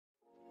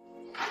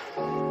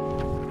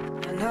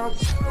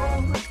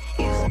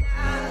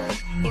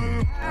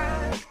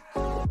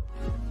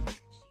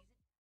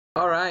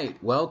Alright,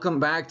 welcome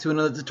back to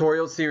another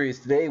tutorial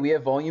series. Today we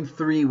have Volume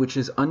 3, which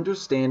is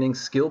understanding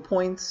skill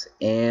points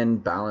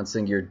and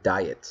balancing your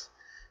diet.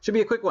 Should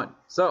be a quick one,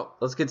 so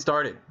let's get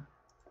started.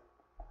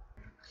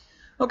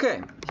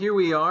 Okay, here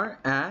we are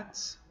at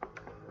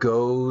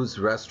Go's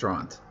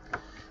Restaurant.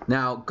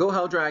 Now, Go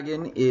Hell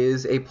Dragon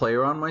is a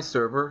player on my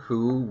server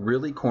who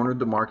really cornered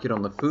the market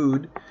on the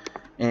food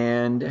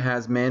and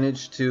has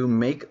managed to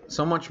make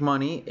so much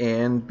money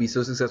and be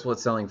so successful at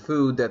selling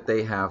food that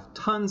they have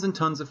tons and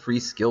tons of free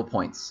skill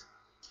points.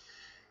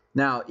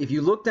 Now, if you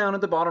look down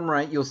at the bottom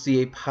right, you'll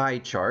see a pie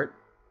chart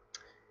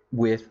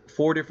with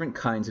 4 different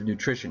kinds of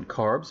nutrition: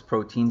 carbs,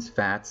 proteins,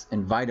 fats,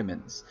 and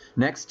vitamins.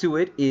 Next to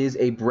it is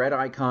a bread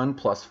icon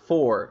plus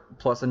 4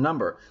 plus a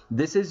number.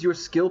 This is your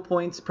skill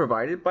points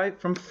provided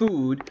from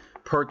food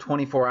per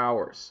 24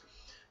 hours.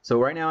 So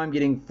right now I'm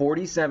getting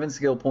 47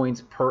 skill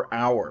points per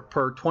hour,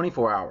 per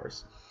 24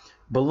 hours.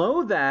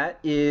 Below that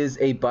is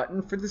a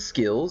button for the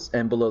skills,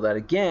 and below that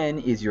again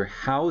is your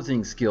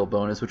housing skill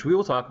bonus, which we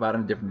will talk about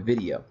in a different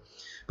video.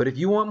 But if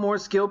you want more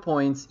skill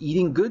points,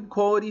 eating good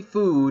quality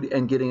food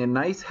and getting a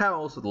nice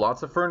house with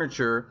lots of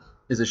furniture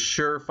is a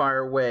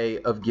surefire way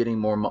of getting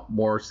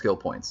more skill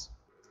points.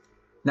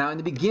 Now, in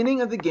the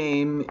beginning of the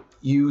game,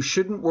 you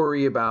shouldn't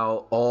worry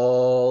about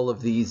all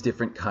of these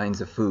different kinds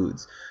of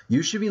foods.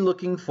 You should be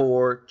looking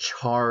for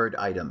charred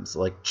items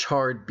like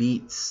charred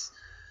beets,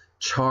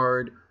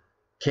 charred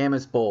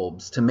camas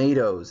bulbs,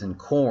 tomatoes, and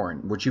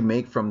corn, which you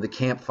make from the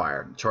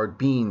campfire, charred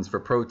beans for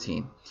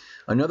protein.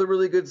 Another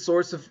really good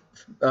source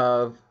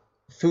of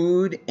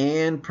food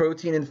and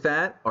protein and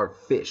fat are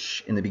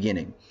fish in the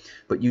beginning.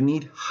 But you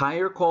need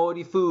higher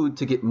quality food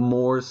to get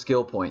more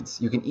skill points.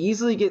 You can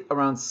easily get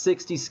around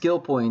 60 skill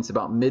points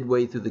about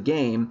midway through the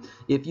game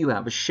if you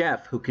have a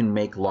chef who can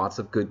make lots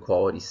of good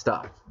quality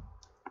stuff.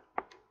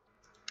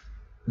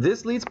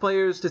 This leads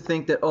players to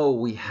think that, oh,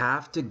 we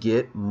have to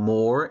get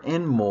more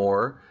and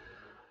more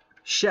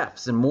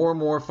chefs and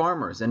more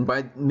farmers, and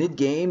by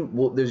mid-game,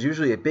 well, there's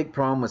usually a big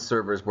problem with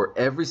servers where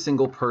every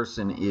single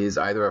person is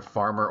either a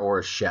farmer or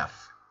a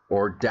chef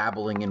or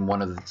dabbling in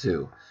one of the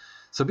two.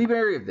 So be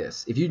wary of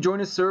this. If you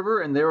join a server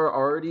and there are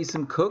already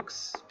some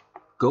cooks,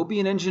 go be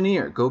an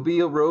engineer, go be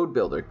a road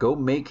builder, go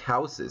make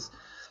houses.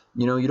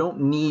 You know, you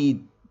don't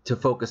need to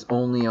focus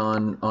only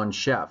on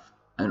chef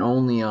and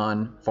only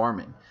on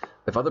farming.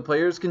 If other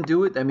players can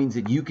do it, that means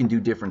that you can do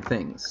different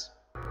things.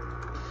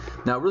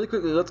 Now, really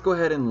quickly, let's go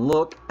ahead and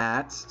look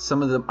at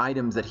some of the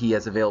items that he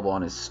has available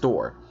on his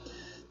store.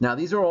 Now,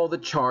 these are all the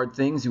charred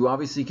things. You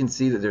obviously can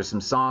see that there's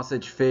some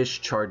sausage,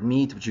 fish, charred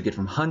meat, which you get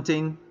from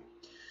hunting.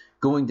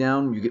 Going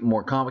down, you get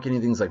more complicated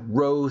things like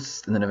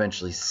roasts, and then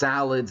eventually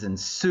salads and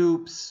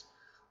soups.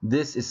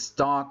 This is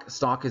stock.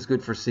 Stock is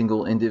good for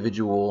single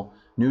individual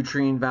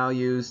nutrient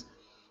values.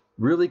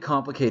 Really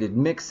complicated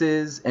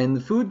mixes, and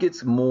the food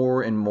gets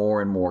more and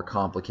more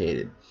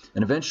complicated.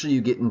 And eventually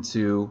you get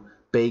into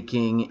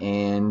baking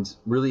and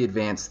really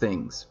advanced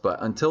things.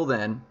 But until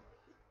then,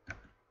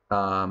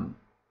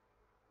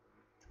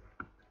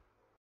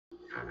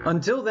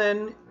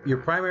 your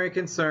primary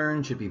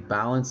concern should be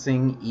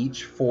balancing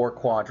each 4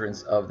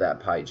 quadrants of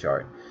that pie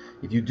chart.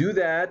 If you do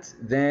that,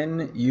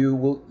 then you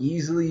will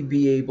easily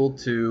be able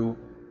to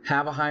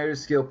have a higher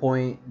skill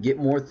point, get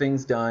more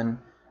things done,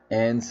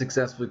 and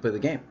successfully play the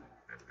game.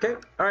 Okay,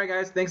 alright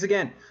guys, thanks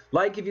again.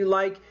 Like if you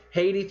like,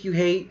 hate if you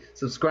hate,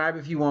 subscribe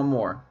if you want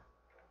more.